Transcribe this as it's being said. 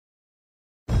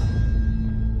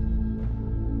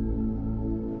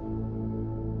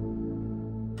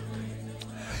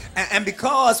And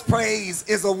because praise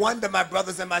is a wonder, my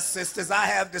brothers and my sisters, I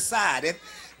have decided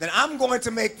that I'm going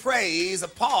to make praise a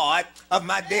part of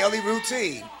my daily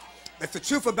routine. If the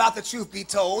truth about the truth be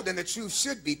told, and the truth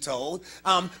should be told,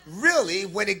 really,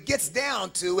 when it gets down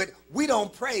to it, we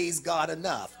don't praise God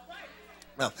enough.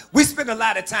 We spend a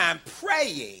lot of time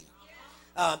praying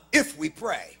if we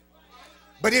pray.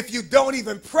 But if you don't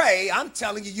even pray, I'm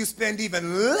telling you, you spend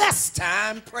even less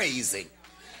time praising.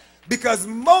 Because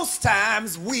most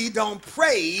times we don't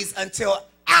praise until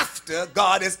after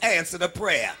God has answered a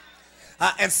prayer.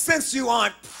 And since you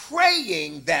aren't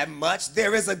praying that much,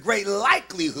 there is a great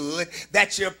likelihood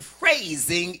that you're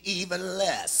praising even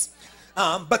less.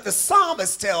 But the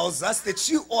psalmist tells us that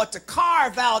you ought to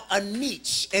carve out a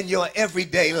niche in your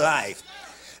everyday life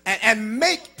and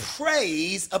make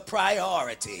praise a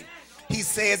priority. He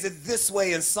says it this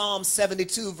way in Psalm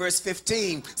 72 verse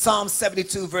 15. Psalm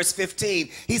 72 verse 15.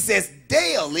 He says,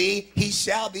 daily he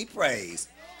shall be praised.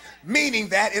 Meaning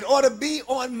that it ought to be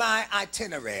on my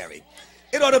itinerary.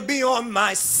 It ought to be on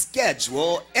my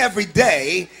schedule every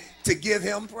day to give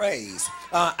him praise.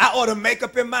 I ought to make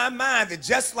up in my mind that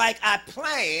just like I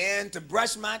plan to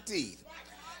brush my teeth,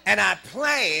 and I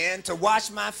plan to wash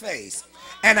my face,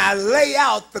 and I lay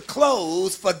out the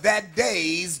clothes for that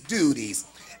day's duties,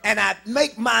 and I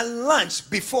make my lunch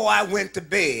before I went to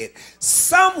bed,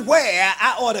 somewhere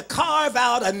I ought to carve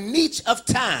out a niche of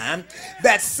time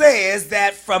that says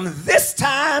that from this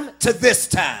time to this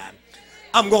time,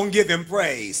 I'm going to give him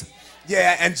praise.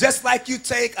 Yeah, and just like you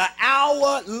take an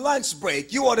hour lunch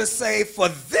break, you ought to say, for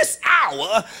this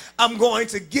hour, I'm going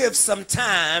to give some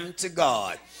time to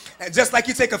God. And just like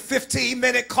you take a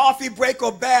 15-minute coffee break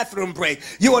or bathroom break,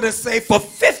 you ought to say, for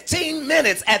 15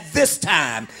 minutes at this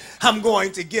time, I'm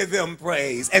going to give him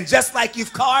praise. And just like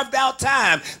you've carved out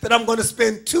time that I'm going to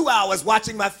spend 2 hours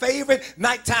watching my favorite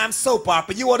nighttime soap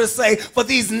opera, you ought to say, for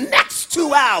these next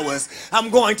 2 hours, I'm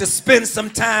going to spend some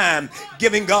time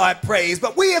giving God praise.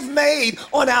 But we have made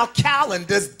on our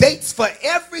calendars dates for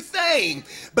everything,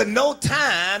 but no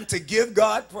time to give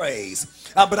God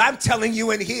praise. But I'm telling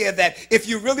you in here that if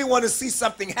you really want to see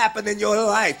something happen in your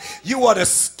life, you ought to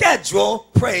schedule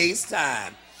praise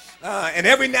time. And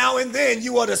every now and then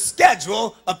you ought to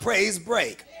schedule a praise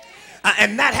break.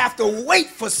 And not have to wait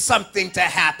for something to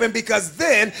happen, because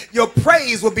then your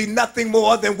praise will be nothing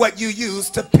more than what you use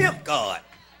to pimp God.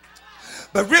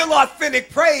 But real authentic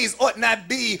praise ought not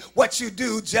be what you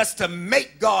do just to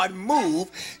make God move.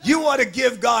 You ought to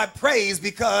give God praise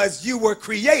because you were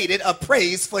created a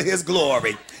praise for his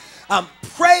glory.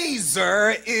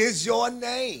 Praiser is your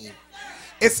name.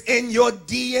 It's in your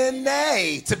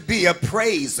DNA to be a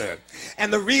praiser.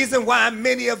 And the reason why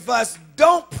many of us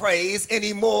don't praise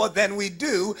any more than we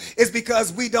do is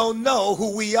because we don't know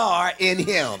who we are in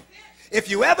him. If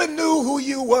you ever knew who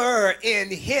you were in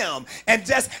him and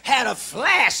just had a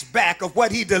flashback of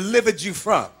what he delivered you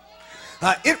from,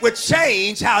 it would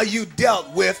change how you dealt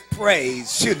with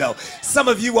praise. You know, some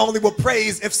of you only will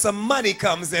praise if some money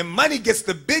comes in. Money gets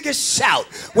the biggest shout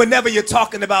whenever you're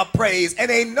talking about praise,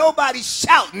 and ain't nobody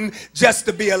shouting just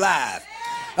to be alive.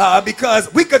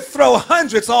 Because we could throw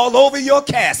hundreds all over your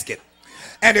casket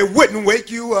and it wouldn't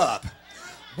wake you up.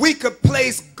 We could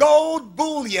place gold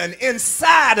bullion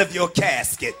inside of your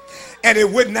casket and it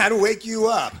would not wake you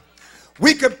up.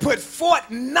 We could put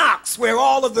Fort Knox where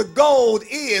all of the gold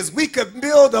is. We could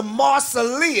build a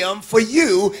mausoleum for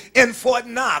you in Fort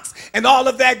Knox, and all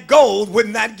of that gold would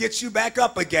not get you back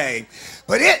up again.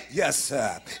 But yes,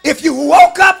 sir, if you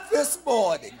woke up this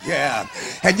morning,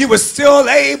 and you were still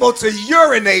able to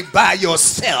urinate by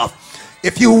yourself,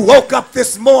 if you woke up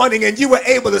this morning and you were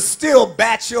able to still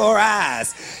bat your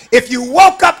eyes, if you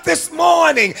woke up this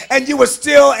morning and you were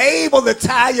still able to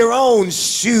tie your own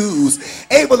shoes,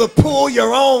 able to pull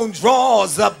your own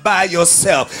drawers up by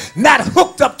yourself, not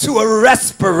hooked up to a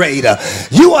respirator,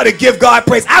 you ought to give God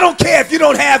praise. I don't care if you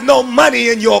don't have no money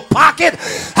in your pocket.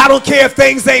 I don't care if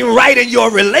things ain't right in your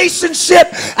relationship.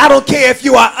 I don't care if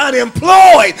you are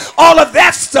unemployed. All of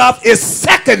that stuff is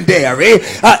secondary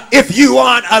if you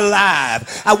aren't alive.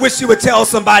 I wish you would tell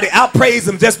somebody, I'll praise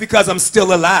him just because I'm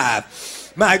still alive.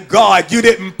 My God, you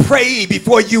didn't pray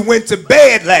before you went to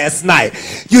bed last night.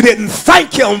 You didn't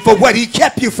thank him for what he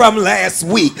kept you from last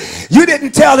week. You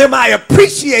didn't tell him, I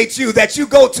appreciate you that you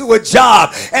go to a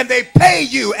job and they pay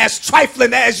you as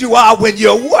trifling as you are when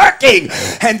you're working.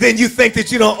 And then you think that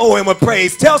you don't owe him a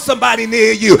praise. Tell somebody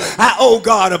near you, I owe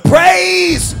God a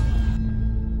praise.